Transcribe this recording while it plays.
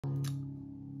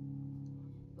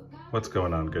What's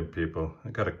going on, good people? I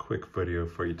got a quick video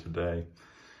for you today.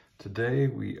 Today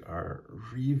we are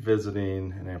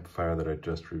revisiting an amplifier that I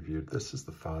just reviewed. This is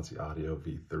the Fosi Audio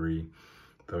V3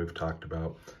 that we've talked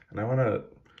about. And I want to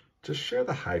just share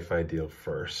the HiFi deal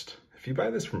first. If you buy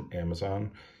this from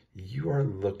Amazon, you are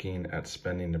looking at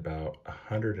spending about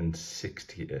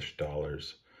 $160-ish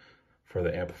for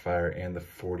the amplifier and the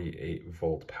 48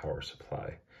 volt power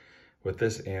supply. With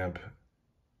this amp,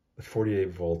 the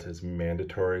 48 volt is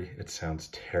mandatory. It sounds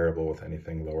terrible with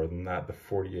anything lower than that. The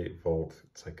 48 volt,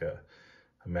 it's like a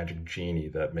magic genie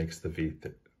that makes the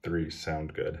V3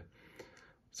 sound good.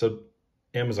 So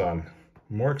Amazon,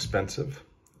 more expensive,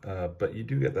 but you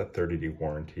do get that 30-day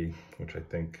warranty, which I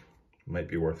think might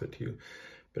be worth it to you.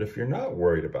 But if you're not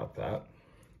worried about that,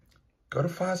 go to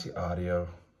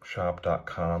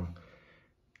FosiAudioShop.com.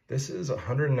 This is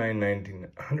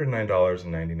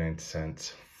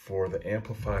 $109.99 for the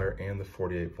amplifier and the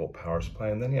 48 volt power supply,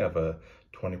 and then you have a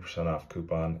 20% off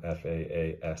coupon,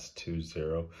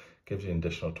 FAAS20, gives you an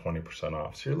additional 20%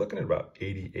 off. So you're looking at about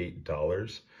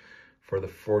 $88 for the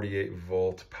 48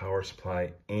 volt power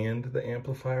supply and the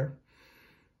amplifier,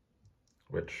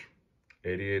 which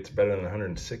 88 is better than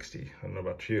 160. I don't know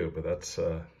about you, but that's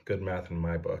good math in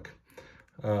my book.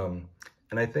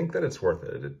 And I think that it's worth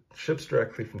it. It ships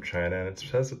directly from China, and it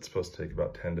says it's supposed to take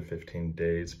about 10 to 15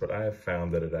 days, but I have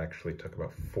found that it actually took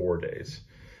about 4 days.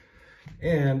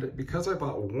 And because I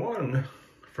bought one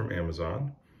from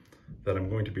Amazon that I'm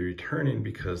going to be returning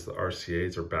because the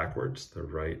RCAs are backwards, the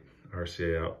right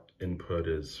RCA out input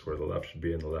is where the left should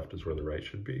be and the left is where the right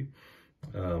should be.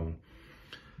 I'm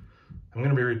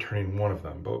going to be returning one of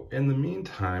them, but in the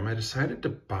meantime, I decided to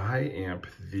biamp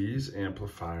these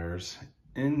amplifiers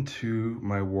into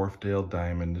my Wharfedale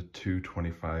Diamond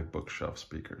 225 bookshelf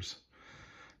speakers.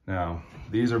 Now,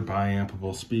 these are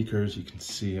biampable speakers. You can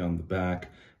see on the back,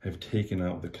 I've taken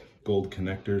out the gold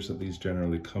connectors that these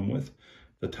generally come with.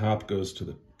 The top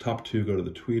two go to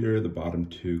the tweeter, the bottom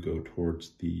two go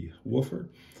towards the woofer.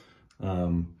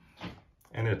 And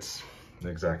it's the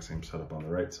exact same setup on the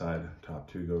right side. Top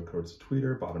two go towards the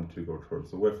tweeter, bottom two go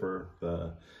towards the woofer.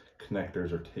 The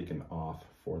connectors are taken off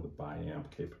for the biamp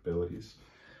capabilities.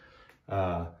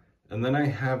 And then I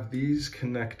have these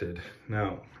connected.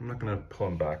 Now, I'm not gonna pull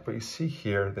them back, but you see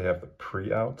here, they have the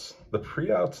pre-outs. The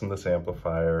pre-outs in this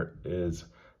amplifier is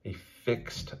a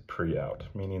fixed pre-out,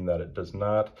 meaning that it does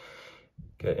not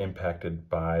get impacted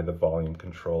by the volume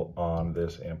control on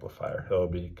this amplifier. It'll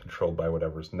be controlled by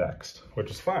whatever's next,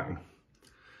 which is fine.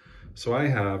 So I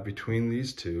have between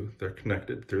these two, they're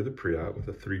connected through the pre-out with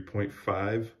a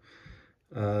 3.5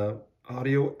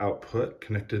 audio output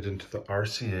connected into the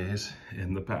RCAs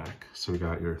in the back. So we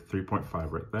got your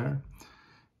 3.5 right there.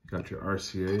 You got your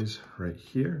RCAs right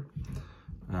here.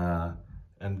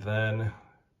 And then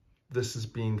this is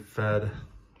being fed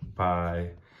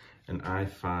by an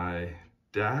HiFi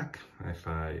DAC,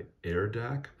 HiFi Air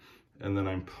DAC. And then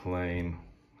I'm playing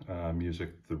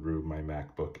music through my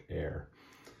MacBook Air.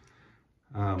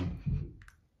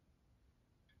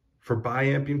 For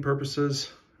biamping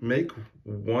purposes, make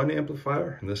one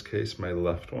amplifier. In this case, my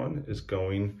left one is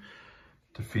going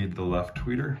to feed the left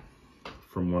tweeter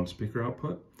from one speaker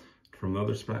output. From the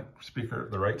other speaker,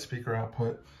 the right speaker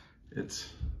output, it's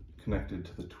connected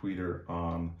to the tweeter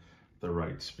on the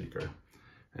right speaker.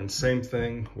 And same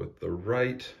thing with the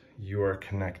right, you are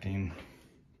connecting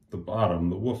the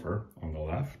bottom, the woofer on the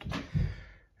left,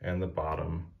 and the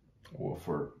bottom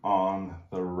woofer on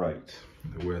the right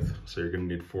so you're gonna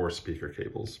need 4 speaker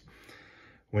cables.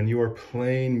 When you are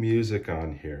playing music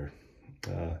on here,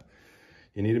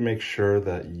 you need to make sure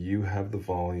that you have the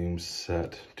volume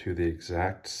set to the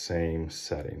exact same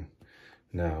setting.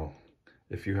 Now,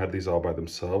 if you had these all by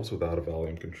themselves without a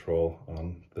volume control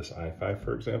on this HiFi,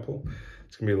 for example,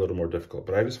 it's gonna be a little more difficult,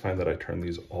 but I just find that I turn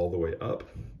these all the way up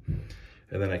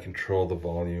and then I control the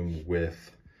volume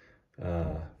with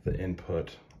the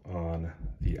input on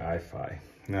the HiFi.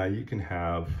 Now you can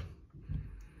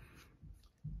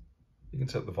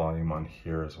set the volume on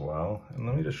here as well. And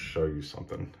let me just show you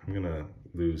something. I'm gonna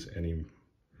lose any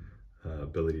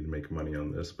ability to make money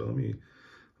on this, but let me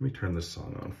turn this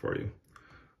song on for you.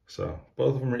 So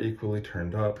both of them are equally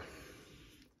turned up.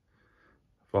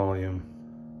 Volume.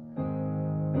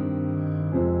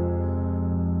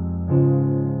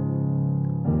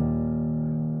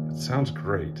 It sounds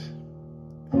great.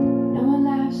 No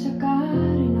laughs are God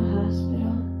in a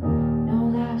hospital. No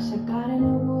laughs are God in a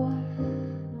war.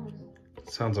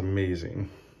 Sounds amazing.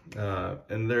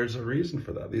 And there's a reason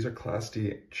for that. These are Class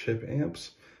D chip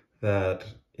amps that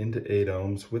into 8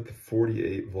 ohms with the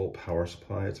 48 volt power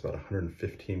supply. It's about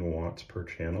 115 watts per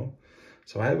channel.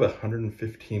 So I have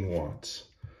 115 watts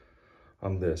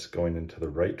on this going into the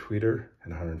right tweeter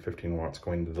and 115 watts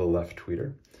going into the left tweeter.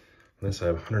 On this I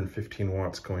have 115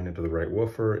 watts going into the right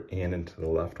woofer and into the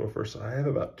left woofer. So I have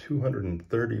about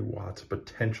 230 watts of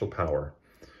potential power.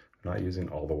 I'm not using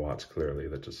all the watts clearly,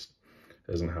 that just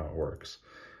isn't how it works.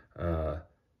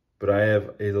 But I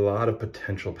have a lot of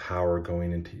potential power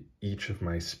going into each of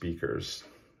my speakers.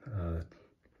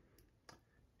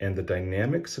 And the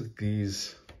dynamics of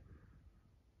these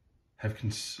have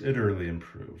considerably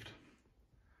improved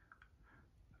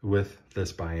with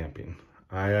this biamping.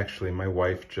 My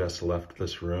wife just left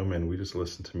this room and we just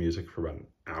listened to music for about an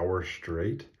hour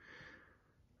straight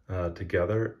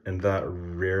together, and that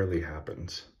rarely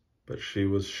happens. But she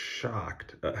was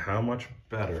shocked at how much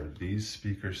better these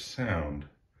speakers sound,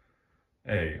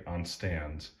 on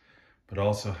stands, but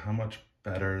also how much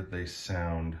better they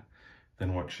sound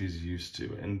than what she's used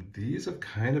to. And these have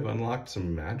kind of unlocked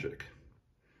some magic.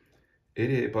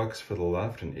 $88 for the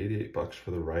left and $88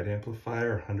 for the right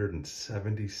amplifier,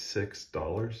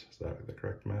 $176. Is that the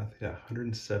correct math? Yeah,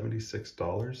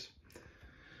 $176.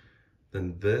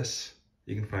 Then this,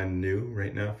 you can find new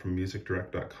right now from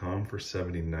musicdirect.com for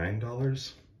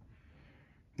 $79.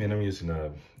 And I'm using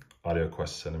a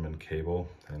Audioquest Cinnamon cable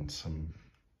and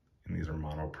these are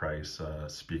Monoprice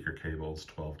speaker cables,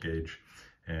 12 gauge,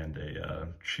 and a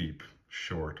cheap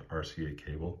short RCA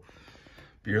cable.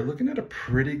 But you're looking at a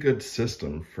pretty good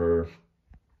system for,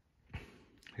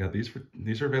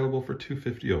 these are available for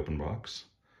 $250 open box,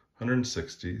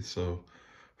 $160, so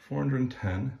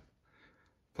 $410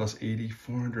 plus $80,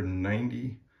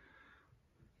 $490.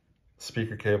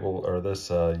 Speaker cable, or this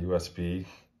USB,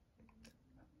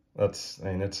 it's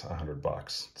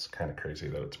 $100. It's kind of crazy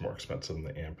that it's more expensive than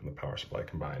the amp and the power supply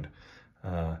combined.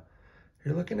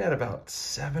 You're looking at about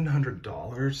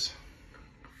 $700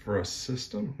 for a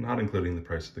system, not including the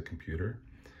price of the computer.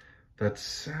 That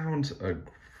sounds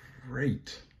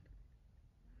great.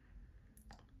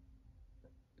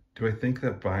 Do I think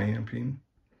that biamping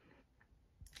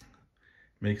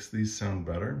makes these sound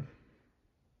better?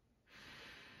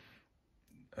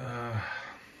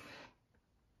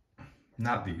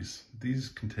 Not these. These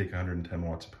can take 110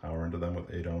 watts of power into them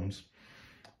with 8 ohms.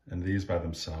 And these by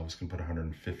themselves can put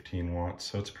 115 watts.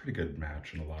 So it's a pretty good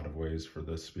match in a lot of ways for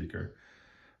this speaker.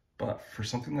 But for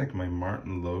something like my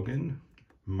MartinLogan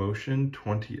Motion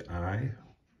 20i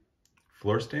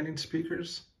floor standing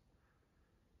speakers,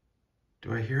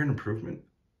 do I hear an improvement?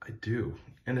 I do.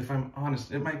 And if I'm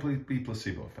honest, it might be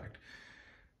placebo effect.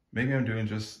 Maybe I'm doing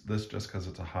this just because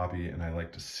it's a hobby and I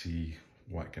like to see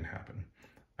what can happen.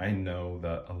 I know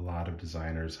that a lot of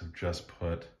designers have just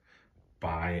put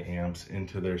biamps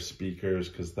into their speakers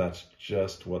because that's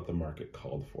just what the market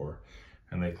called for.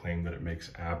 And they claim that it makes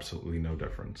absolutely no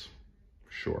difference.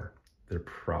 Sure, they're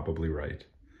probably right.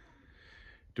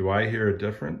 Do I hear a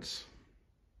difference?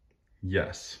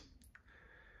 Yes.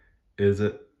 Is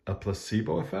it a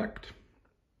placebo effect?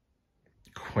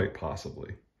 Quite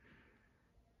possibly.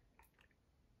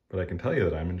 But I can tell you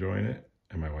that I'm enjoying it,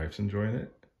 and my wife's enjoying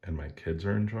it, and my kids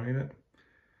are enjoying it.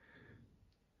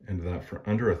 And that for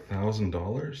under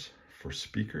 $1,000 for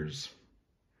speakers,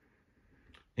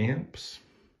 amps,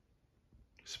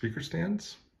 speaker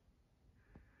stands,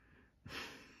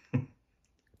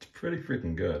 it's pretty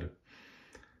freaking good.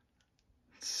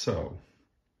 So,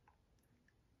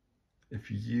 if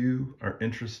you are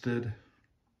interested,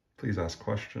 please ask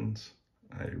questions.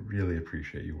 I really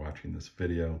appreciate you watching this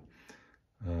video.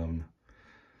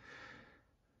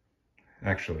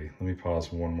 Actually, let me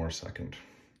pause one more second.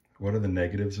 What are the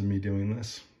negatives of me doing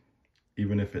this?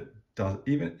 Even if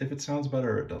it sounds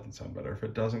better or it doesn't sound better. If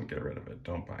it doesn't, get rid of it.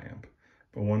 Don't biamp.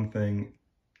 But one thing,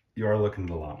 you are looking at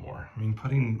a lot more. I mean,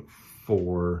 putting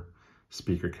 4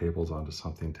 speaker cables onto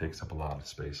something takes up a lot of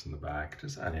space in the back.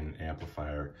 Just adding an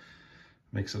amplifier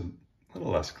makes it a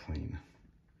little less clean.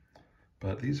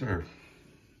 But these are,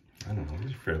 I don't know,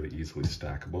 these are fairly easily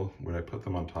stackable. Would I put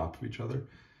them on top of each other?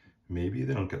 Maybe.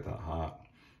 They don't get that hot.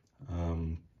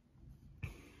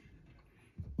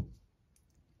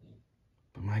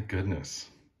 But my goodness,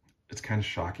 it's kind of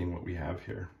shocking what we have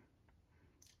here.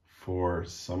 For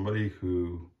somebody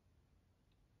who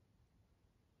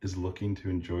is looking to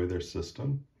enjoy their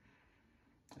system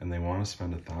and they want to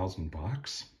spend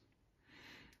 $1,000,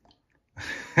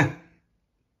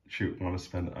 shoot, want to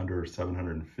spend under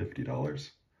 $750?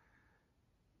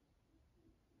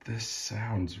 This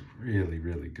sounds really,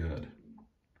 really good.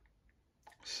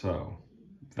 So,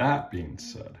 that being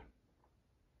said,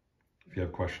 if you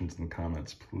have questions in the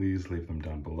comments, please leave them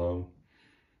down below.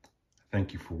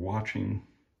 Thank you for watching.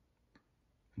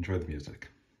 Enjoy the music.